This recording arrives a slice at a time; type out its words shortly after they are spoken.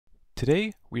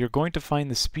Today, we are going to find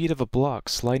the speed of a block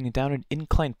sliding down an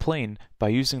inclined plane by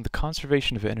using the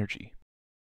conservation of energy.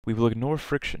 We will ignore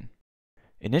friction.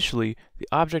 Initially, the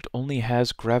object only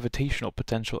has gravitational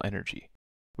potential energy,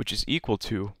 which is equal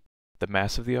to the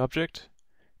mass of the object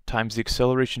times the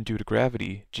acceleration due to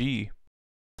gravity, g,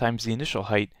 times the initial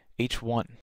height, h1.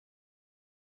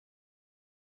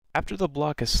 After the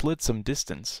block has slid some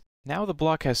distance, now the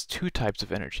block has two types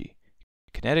of energy: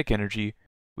 kinetic energy,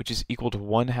 which is equal to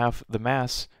 1/2 the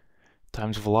mass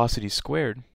times velocity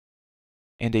squared,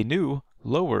 and a new,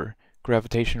 lower,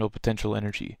 gravitational potential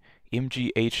energy,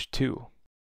 mgh2.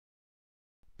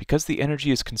 Because the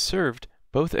energy is conserved,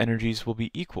 both energies will be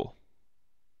equal.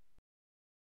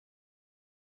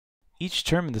 Each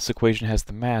term in this equation has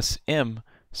the mass, m,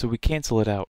 so we cancel it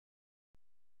out.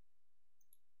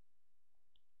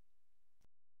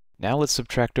 Now let's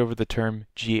subtract over the term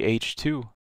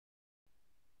gh2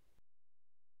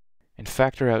 and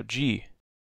factor out g.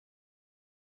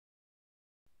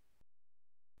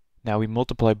 Now we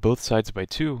multiply both sides by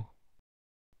 2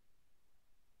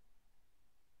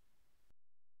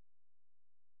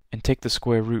 and take the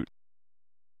square root.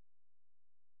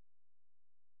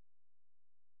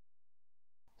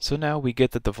 So now we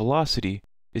get that the velocity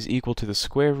is equal to the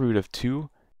square root of 2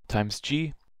 times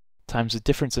g times the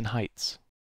difference in heights.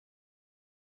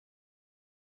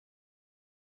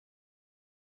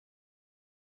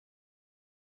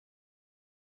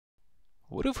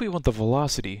 What if we want the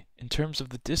velocity in terms of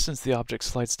the distance the object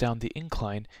slides down the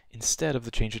incline instead of the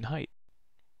change in height?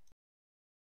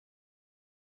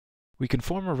 We can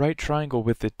form a right triangle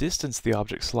with the distance the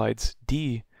object slides,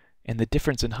 d, and the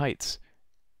difference in heights,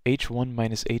 h1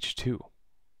 minus h2.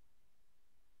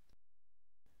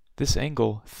 This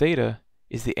angle, theta,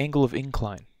 is the angle of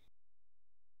incline.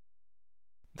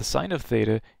 The sine of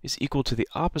theta is equal to the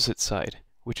opposite side,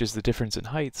 which is the difference in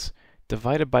heights,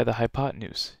 divided by the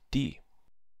hypotenuse, d.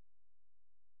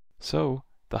 So,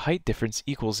 the height difference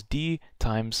equals d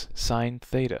times sine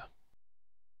theta.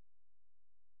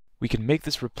 We can make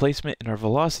this replacement in our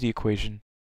velocity equation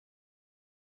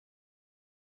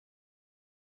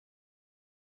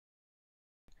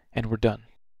and we're done.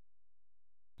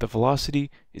 The velocity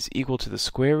is equal to the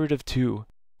square root of 2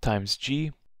 times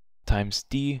g times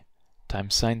d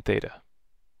times sine theta.